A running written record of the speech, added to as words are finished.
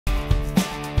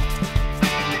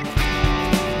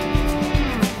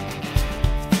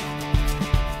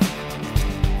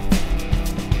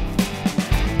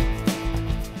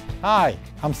Hi,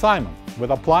 I'm Simon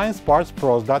with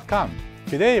AppliancePartsPros.com.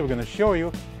 Today we're going to show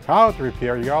you how to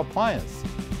repair your appliance.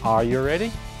 Are you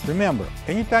ready? Remember,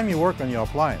 anytime you work on your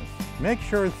appliance, make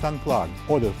sure it's unplugged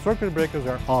or the circuit breakers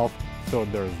are off so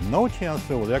there's no chance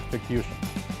of electrocution.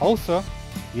 Also,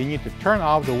 you need to turn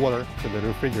off the water to the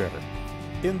refrigerator.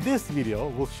 In this video,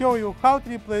 we'll show you how to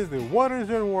replace the water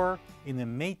reservoir in a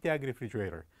Maytag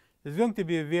refrigerator. It's going to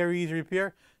be a very easy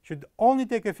repair. Should only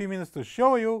take a few minutes to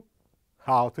show you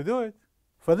how to do it.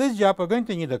 For this job, we're going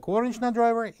to need a 1/4-inch nut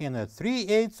driver and a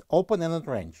 3/8 open-ended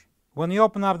wrench. When you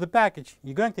open up the package,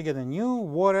 you're going to get a new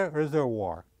water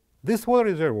reservoir. This water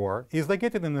reservoir is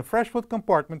located in the fresh food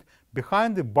compartment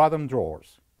behind the bottom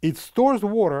drawers. It stores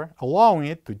water, allowing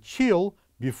it to chill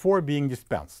before being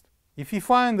dispensed. If you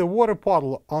find the water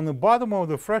puddle on the bottom of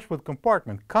the fresh food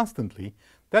compartment constantly,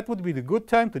 that would be the good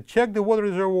time to check the water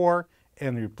reservoir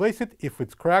and replace it if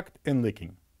it's cracked and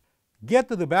leaking. Get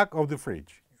to the back of the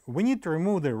fridge. We need to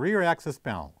remove the rear access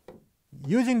panel.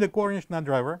 Using the 1/4-inch nut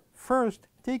driver, first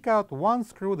take out one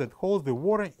screw that holds the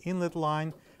water inlet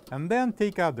line and then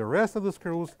take out the rest of the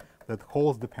screws that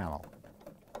holds the panel.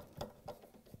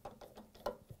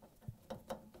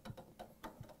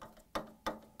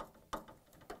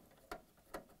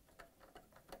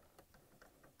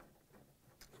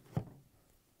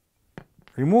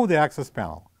 Remove the access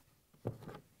panel.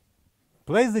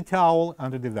 Place the towel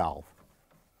under the valve.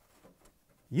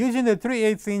 Using the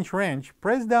 3/8-inch wrench,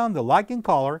 press down the locking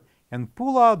collar and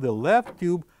pull out the left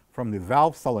tube from the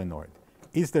valve solenoid.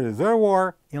 It's the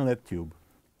reservoir inlet tube.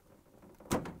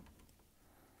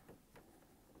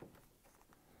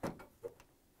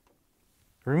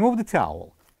 Remove the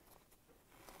towel.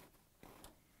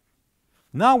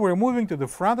 Now we're moving to the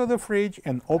front of the fridge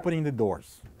and opening the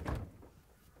doors.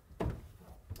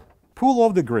 Pull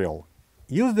off the grill.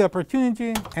 Use the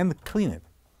opportunity and clean it.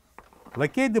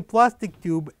 Locate the plastic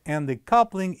tube and the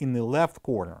coupling in the left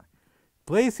corner.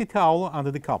 Place a towel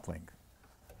under the coupling.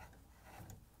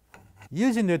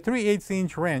 Using the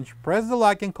 3/8-inch wrench, press the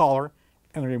locking collar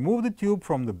and remove the tube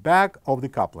from the back of the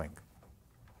coupling.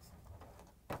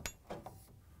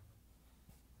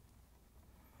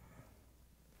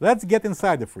 Let's get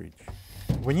inside the fridge.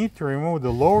 We need to remove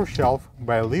the lower shelf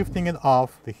by lifting it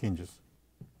off the hinges.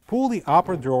 Pull the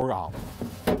upper drawer out.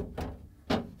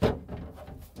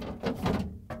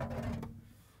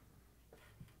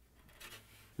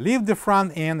 Leave the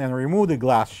front end and remove the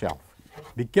glass shelf.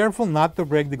 Be careful not to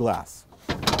break the glass.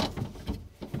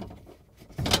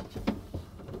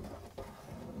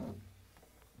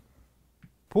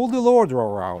 Pull the lower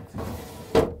drawer out.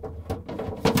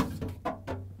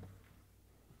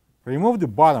 Remove the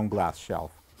bottom glass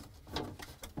shelf.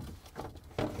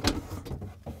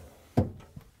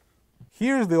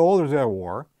 Here's the old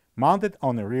reservoir mounted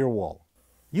on the rear wall.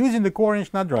 Using the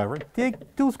 1/4-inch nut driver,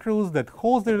 take two screws that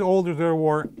hold the old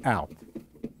reservoir out.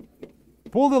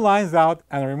 Pull the lines out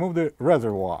and remove the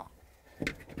reservoir.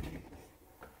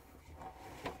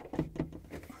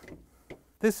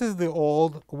 This is the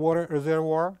old water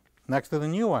reservoir next to the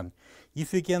new one.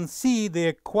 If you can see,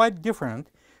 they're quite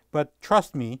different, but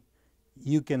trust me,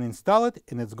 you can install it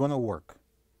and it's going to work.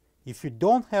 If you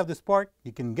don't have this part,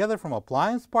 you can get it from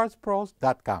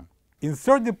AppliancePartsPros.com.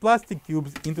 Insert the plastic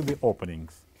tubes into the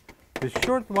openings. The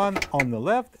short one on the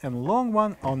left and long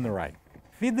one on the right.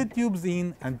 Feed the tubes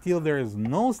in until there is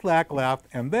no slack left,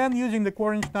 and then using the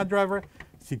 1/4-inch nut driver,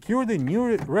 secure the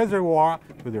new reservoir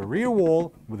to the rear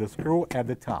wall with a screw at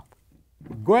the top.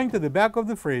 Going to the back of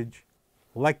the fridge,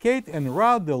 locate and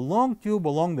route the long tube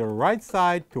along the right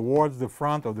side towards the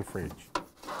front of the fridge.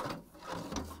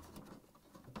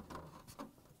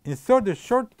 Insert the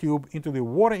short tube into the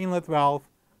water inlet valve.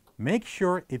 Make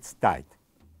sure it's tight.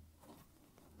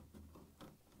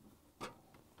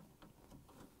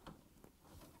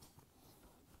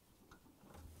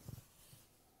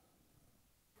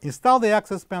 Install the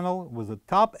access panel with the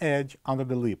top edge under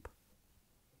the lip.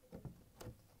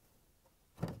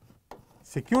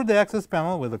 Secure the access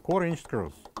panel with the 1/4-inch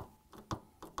screws.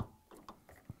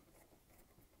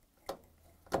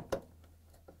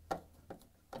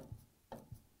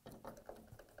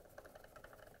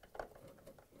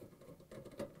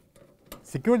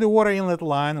 Secure the water inlet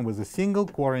line with a single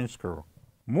 1/4-inch screw.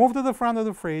 Move to the front of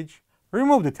the fridge,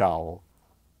 remove the towel.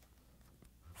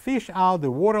 Fish out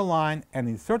the water line and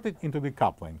insert it into the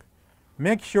coupling.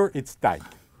 Make sure it's tight.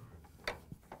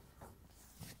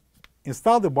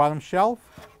 Install the bottom shelf.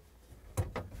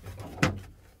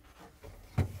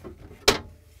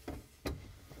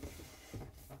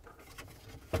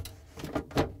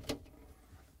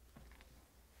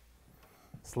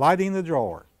 Slide in the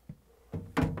drawer.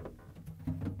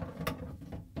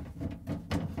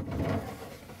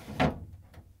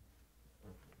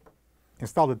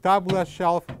 Install the top glass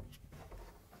shelf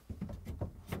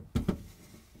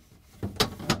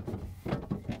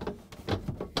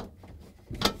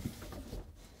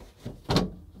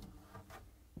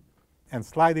and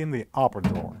slide in the upper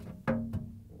drawer.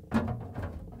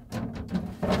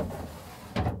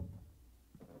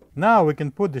 Now we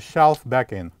can put the shelf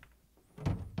back in.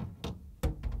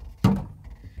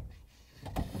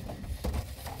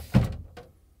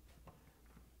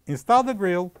 Install the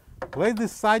grill, place the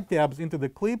side tabs into the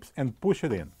clips and push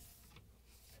it in.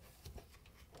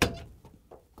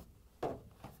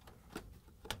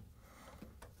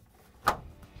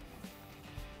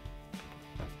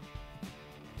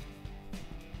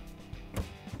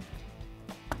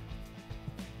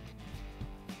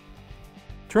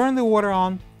 Turn the water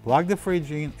on, plug the fridge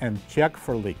in, and check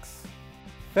for leaks.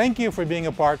 Thank you for being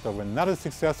a part of another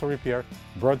successful repair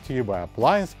brought to you by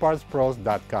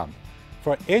AppliancePartsPros.com.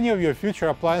 For any of your future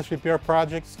appliance repair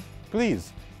projects,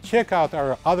 please check out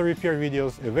our other repair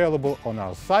videos available on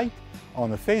our site,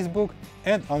 on Facebook,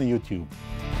 and on YouTube.